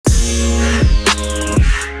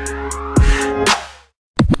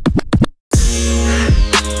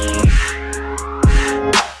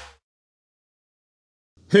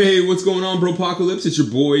Hey, what's going on, Bropocalypse? It's your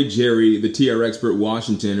boy, Jerry, the TR Expert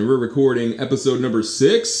Washington, and we're recording episode number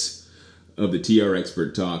 6 of the TR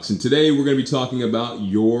Expert Talks. And today we're going to be talking about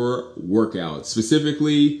your workout.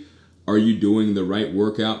 Specifically, are you doing the right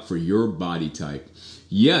workout for your body type?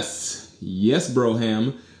 Yes,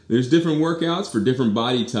 Broham. There's different workouts for different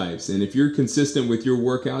body types. And if you're consistent with your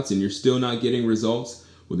workouts and you're still not getting results,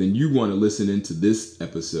 well, then you want to listen into this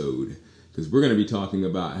episode. Because we're going to be talking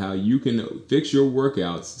about how you can fix your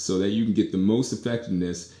workouts so that you can get the most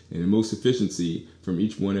effectiveness and the most efficiency from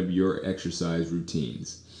each one of your exercise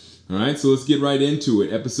routines. All right, so let's get right into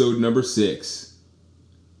it. Episode number 6.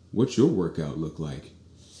 What's your workout look like?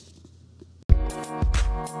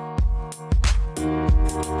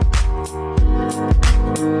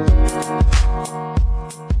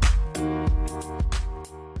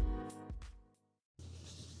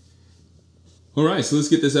 All right, so let's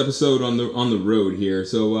get this episode on the road here.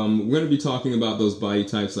 So we're going to be talking about those body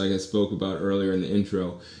types like I spoke about earlier in the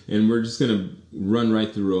intro, and we're just going to run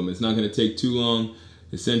right through them. It's not going to take too long.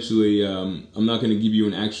 Essentially, I'm not going to give you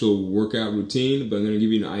an actual workout routine, but I'm going to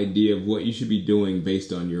give you an idea of what you should be doing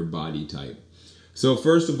based on your body type. So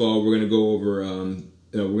first of all, we're going to go over,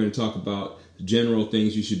 we're going to talk about general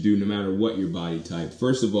things you should do no matter what your body type.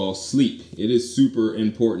 First of all, sleep. It is super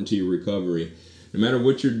important to your recovery. No matter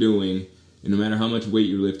what you're doing, and no matter how much weight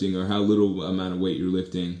you're lifting or how little amount of weight you're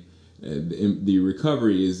lifting, the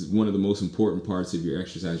recovery is one of the most important parts of your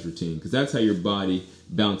exercise routine, because that's how your body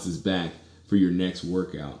bounces back for your next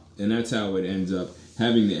workout. And that's how it ends up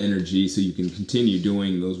having the energy so you can continue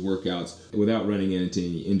doing those workouts without running into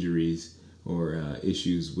any injuries or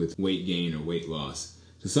issues with weight gain or weight loss.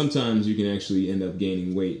 So sometimes you can actually end up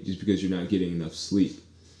gaining weight just because you're not getting enough sleep.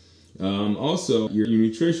 Also, your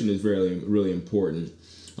nutrition is really important.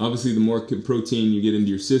 Obviously, the more protein you get into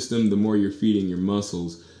your system, the more you're feeding your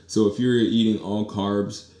muscles. So if you're eating all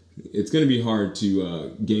carbs, it's going to be hard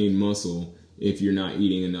to gain muscle if you're not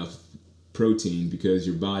eating enough protein, because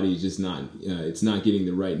your body is just not, it's not getting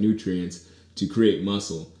the right nutrients to create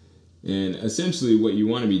muscle. And essentially what you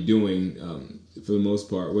want to be doing, for the most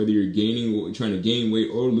part, whether you're trying to gain weight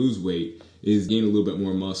or lose weight, is gain a little bit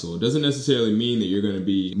more muscle. It doesn't necessarily mean that you're going to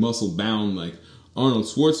be muscle bound like Arnold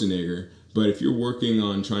Schwarzenegger. But if you're working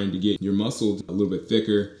on trying to get your muscles a little bit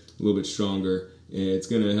thicker, a little bit stronger, it's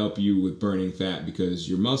going to help you with burning fat, because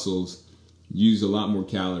your muscles use a lot more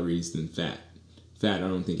calories than fat. Fat, I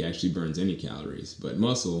don't think actually burns any calories. But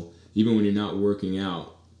muscle, even when you're not working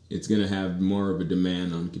out, it's going to have more of a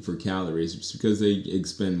demand for calories just because they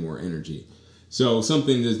expend more energy. So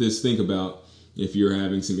something to just think about if you're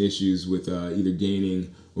having some issues with either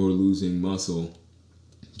gaining or losing muscle,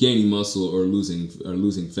 or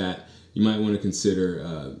losing fat. You might want to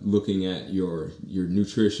consider looking at your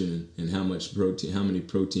nutrition and how many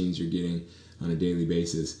proteins you're getting on a daily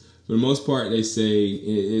basis. For the most part, they say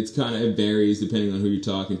it varies depending on who you're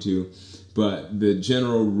talking to, but the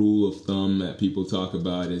general rule of thumb that people talk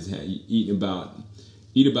about is eat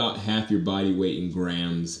about half your body weight in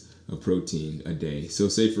grams of protein a day. So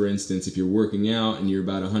say, for instance, if you're working out and you're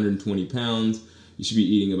about 120 pounds, you should be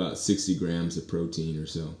eating about 60 grams of protein or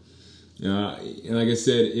so. And like I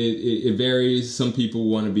said, it varies. Some people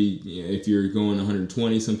want to be, if you're going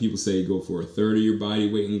 120, some people say go for a third of your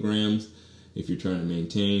body weight in grams if you're trying to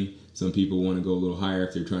maintain. Some people want to go a little higher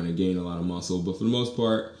if they're trying to gain a lot of muscle. But for the most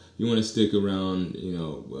part, you want to stick around,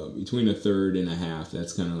 between a third and a half.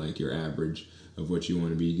 That's kind of like your average of what you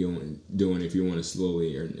want to be doing if you want to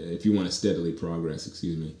steadily progress,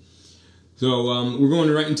 So we're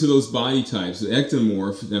going right into those body types. The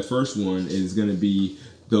ectomorph, that first one, is going to be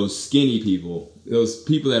those skinny people, those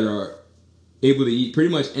people that are able to eat pretty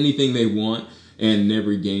much anything they want and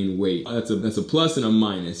never gain weight. That's a plus and a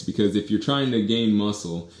minus, because if you're trying to gain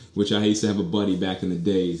muscle, which I used to have a buddy back in the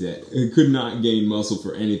days that could not gain muscle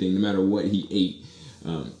for anything, no matter what he ate.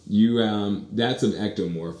 That's an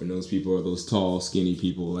ectomorph, and those people are those tall, skinny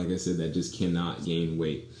people, like I said, that just cannot gain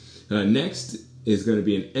weight. Next is going to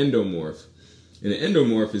be an endomorph. And an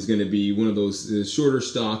endomorph is going to be one of those shorter,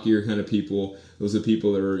 stockier kind of people. Those are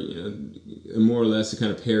people that are more or less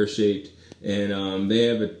kind of pear-shaped, and they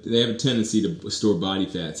have a tendency to store body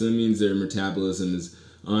fat. So that means their metabolism is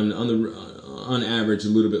on average a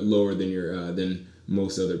little bit lower than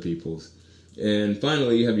most other people's. And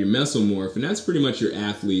finally, you have your mesomorph, and that's pretty much your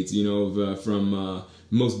athletes. From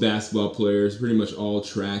most basketball players, pretty much all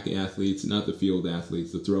track athletes, not the field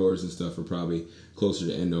athletes. The throwers and stuff are probably closer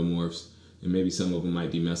to endomorphs. And maybe some of them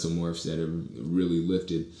might be mesomorphs that are really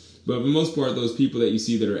lifted. But for the most part, those people that you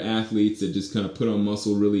see that are athletes that just kind of put on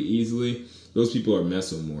muscle really easily, those people are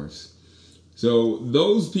mesomorphs. So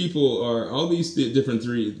those people are all these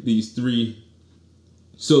three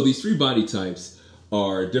So these three body types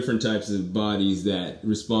are different types of bodies that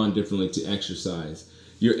respond differently to exercise.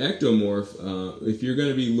 Your ectomorph, if you're going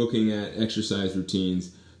to be looking at exercise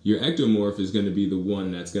routines, your ectomorph is going to be the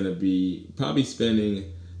one that's going to be probably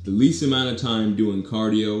spending the least amount of time doing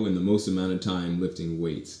cardio and the most amount of time lifting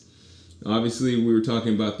weights. Obviously, we were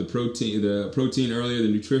talking about the protein earlier, the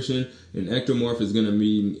nutrition. An ectomorph is going to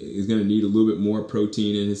need a little bit more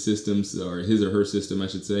protein in his systems, or his or her system, I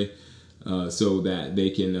should say, so that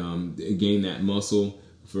they can gain that muscle.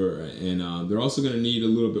 And they're also going to need a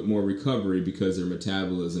little bit more recovery because their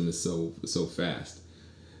metabolism is so fast.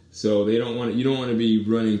 So you don't want to be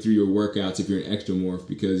running through your workouts if you're an ectomorph,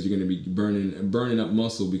 because you're going to be burning up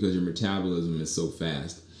muscle because your metabolism is so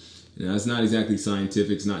fast. Now, that's not exactly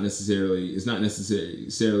scientific. It's not necessarily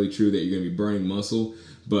true that you're going to be burning muscle,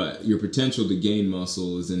 but your potential to gain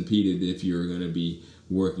muscle is impeded if you're going to be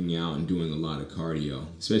working out and doing a lot of cardio,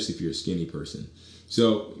 especially if you're a skinny person.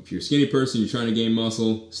 So if you're a skinny person, you're trying to gain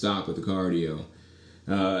muscle, stop with the cardio.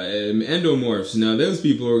 Endomorphs, now those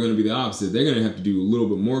people are going to be the opposite. They're going to have to do a little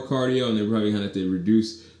bit more cardio, and they're probably going to have to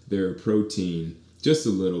reduce their protein just a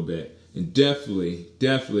little bit. And definitely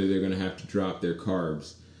they're going to have to drop their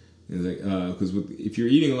carbs. Because if you're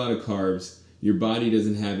eating a lot of carbs, your body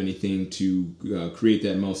doesn't have anything to create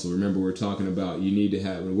that muscle. Remember, we're talking about you need to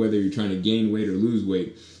have, whether you're trying to gain weight or lose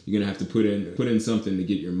weight, you're going to have to put in something to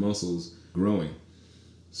get your muscles growing.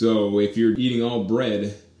 So if you're eating all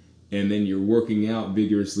bread and then you're working out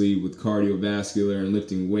vigorously with cardiovascular and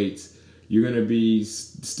lifting weights, you're going to be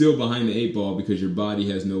still behind the 8 ball because your body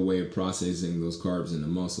has no way of processing those carbs into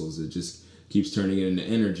muscles. It just keeps turning it into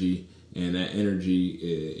energy. And that energy,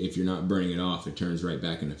 if you're not burning it off, it turns right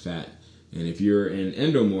back into fat. And if you're an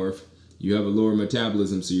endomorph, you have a lower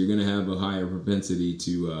metabolism, so you're going to have a higher propensity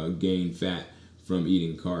to gain fat from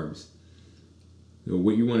eating carbs. So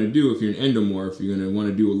what you want to do if you're an endomorph, you're going to want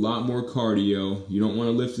to do a lot more cardio. You don't want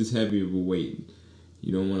to lift as heavy of a weight.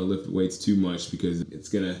 You don't want to lift weights too much because it's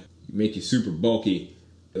going to make you super bulky.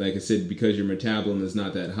 Like I said, because your metabolism is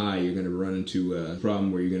not that high, you're going to run into a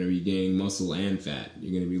problem where you're going to be gaining muscle and fat.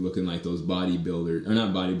 You're going to be looking like those bodybuilders, or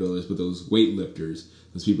not bodybuilders, but those weightlifters.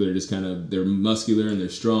 Those people that are just they're muscular and they're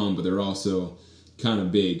strong, but they're also kind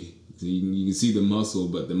of big. So you can see the muscle,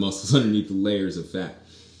 but the muscle's underneath the layers of fat.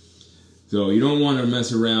 So you don't want to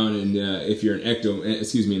mess around and if you're an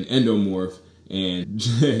endomorph and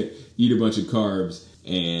eat a bunch of carbs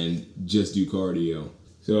and just do cardio.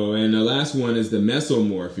 So, and the last one is the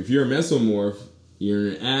mesomorph. If you're a mesomorph, you're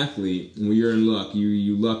an athlete, and when you're in luck,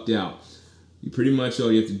 you lucked out. You pretty much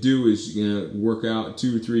all you have to do is work out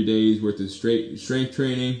 2 or 3 days worth of strength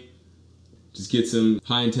training. Just get some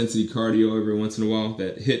high intensity cardio every once in a while.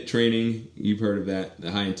 That HIIT training, you've heard of that,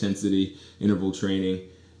 the high intensity interval training,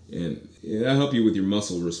 and that'll help you with your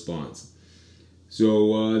muscle response.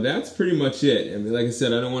 So that's pretty much it. I mean, like I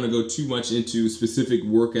said, I don't want to go too much into specific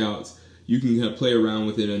workouts. You can kind of play around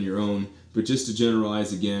with it on your own, but just to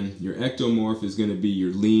generalize again, your ectomorph is going to be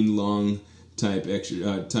your lean lung type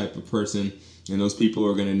of person, and those people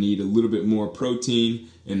are going to need a little bit more protein,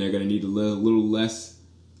 and they're going to need a little less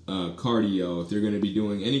cardio. If they're going to be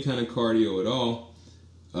doing any kind of cardio at all,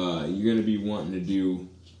 you're going to be wanting to do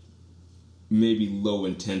maybe low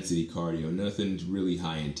intensity cardio, nothing really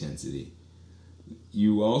high intensity.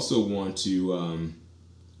 You also want to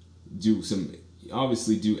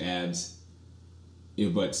obviously do abs,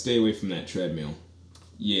 but stay away from that treadmill.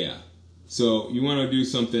 Yeah. So you want to do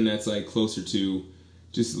something that's like closer to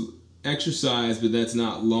just exercise, but that's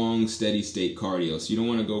not long, steady state cardio. So you don't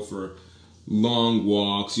want to go for long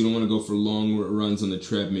walks. You don't want to go for long runs on the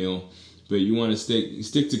treadmill, but you want to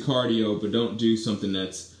stick to cardio, but don't do something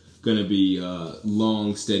that's going to be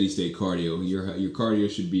long, steady state cardio. Your cardio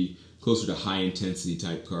should be closer to high intensity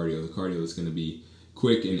type cardio. The cardio is going to be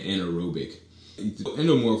quick and anaerobic.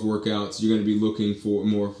 Endomorph workouts, you're going to be looking for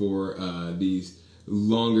more for these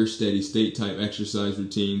longer steady state type exercise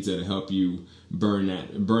routines that help you burn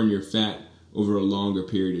your fat over a longer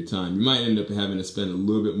period of time. You might end up having to spend a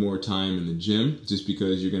little bit more time in the gym just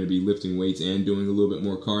because you're going to be lifting weights and doing a little bit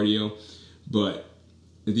more cardio, but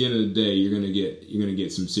at the end of the day, you're going to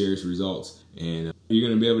get some serious results, and you're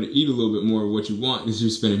going to be able to eat a little bit more of what you want because you're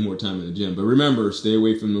spending more time in the gym. But remember, stay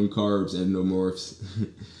away from them carbs, endomorphs.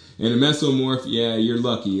 And a mesomorph, yeah, you're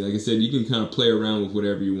lucky. Like I said, you can kind of play around with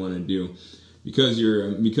whatever you want to do. Because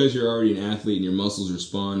you're already an athlete and your muscles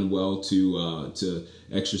respond well to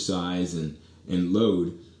exercise and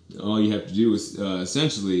load, all you have to do is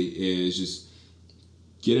essentially just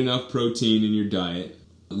get enough protein in your diet,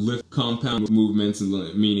 lift compound movements,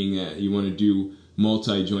 meaning that you want to do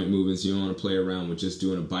multi-joint movements. You don't want to play around with just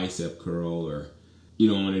doing a bicep curl or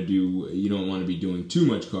you don't want to be doing too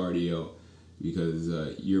much cardio, because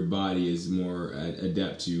your body is more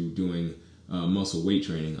adept to doing muscle weight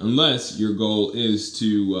training, unless your goal is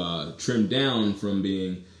to trim down from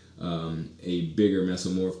being a bigger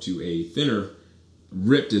mesomorph to a thinner,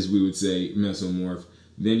 ripped, as we would say, mesomorph.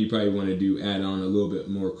 Then you probably want to add on a little bit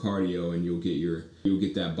more cardio, and you'll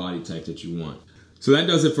get that body type that you want. So that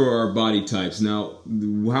does it for our body types. Now,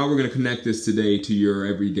 how we're going to connect this today to your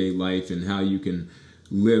everyday life and how you can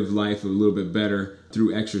live life a little bit better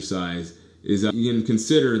through exercise is you can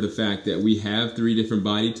consider the fact that we have 3 different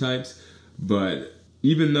body types, but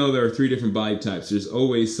even though there are 3 different body types, there's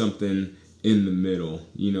always something in the middle.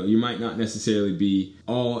 You might not necessarily be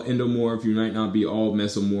all endomorph, you might not be all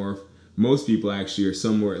mesomorph. Most people actually are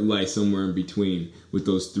somewhere in between, with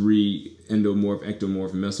those 3 endomorph,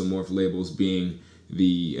 ectomorph, and mesomorph labels being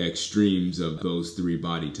the extremes of those 3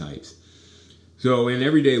 body types. So in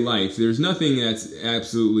everyday life, there's nothing that's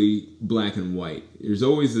absolutely black and white. There's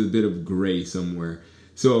always a bit of gray somewhere.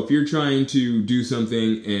 So if you're trying to do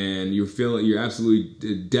something and you're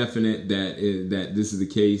absolutely definite that this is the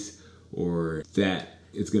case, or that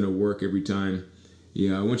it's going to work every time,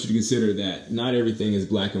 I want you to consider that not everything is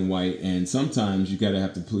black and white, and sometimes you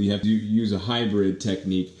have to use a hybrid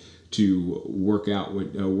technique to work out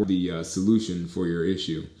the solution for your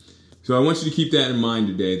issue. So I want you to keep that in mind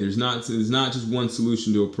today. There's not just one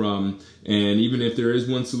solution to a problem, and even if there is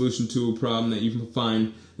one solution to a problem that you can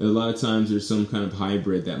find, a lot of times there's some kind of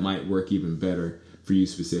hybrid that might work even better for you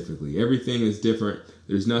specifically. Everything is different.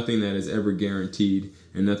 There's nothing that is ever guaranteed,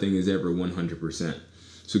 and nothing is ever 100%.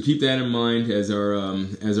 So keep that in mind as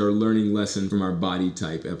our learning lesson from our body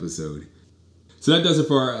type episode. So that does it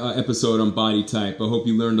for our episode on body type. I hope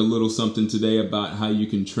you learned a little something today about how you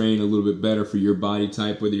can train a little bit better for your body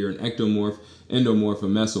type, whether you're an ectomorph, endomorph, or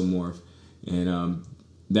mesomorph. And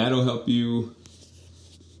that'll help you.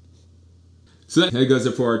 So that does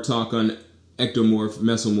it for our talk on ectomorph,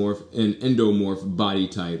 mesomorph, and endomorph body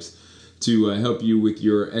types, to help you with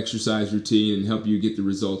your exercise routine and help you get the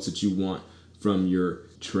results that you want from your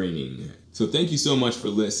training. So thank you so much for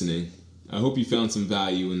listening. I hope you found some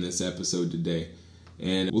value in this episode today,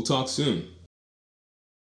 and we'll talk soon.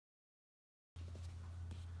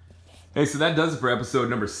 Hey, so that does it for episode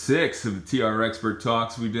number 6 of the TR Expert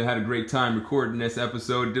Talks. We had a great time recording this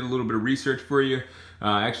episode, did a little bit of research for you.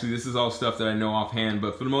 Actually, this is all stuff that I know offhand,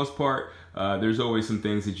 but for the most part, there's always some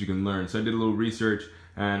things that you can learn. So I did a little research,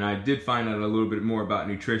 and I did find out a little bit more about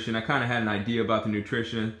nutrition. I kind of had an idea about the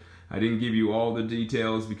nutrition. I didn't give you all the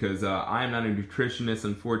details because I am not a nutritionist,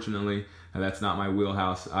 unfortunately. That's not my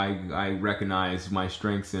wheelhouse. I recognize my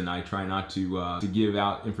strengths, and I try not to give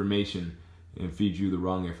out information and feed you the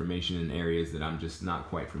wrong information in areas that I'm just not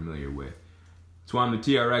quite familiar with. That's why I'm the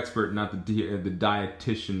TR expert, not the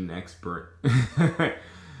dietitian expert.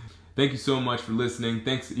 Thank you so much for listening.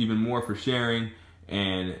 Thanks even more for sharing,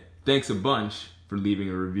 and thanks a bunch for leaving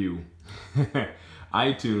a review.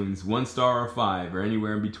 iTunes, 1 star or 5, or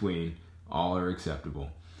anywhere in between, all are acceptable.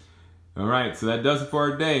 All right, so that does it for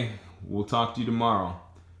our day. We'll talk to you tomorrow.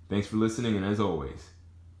 Thanks for listening, and as always,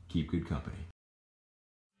 keep good company.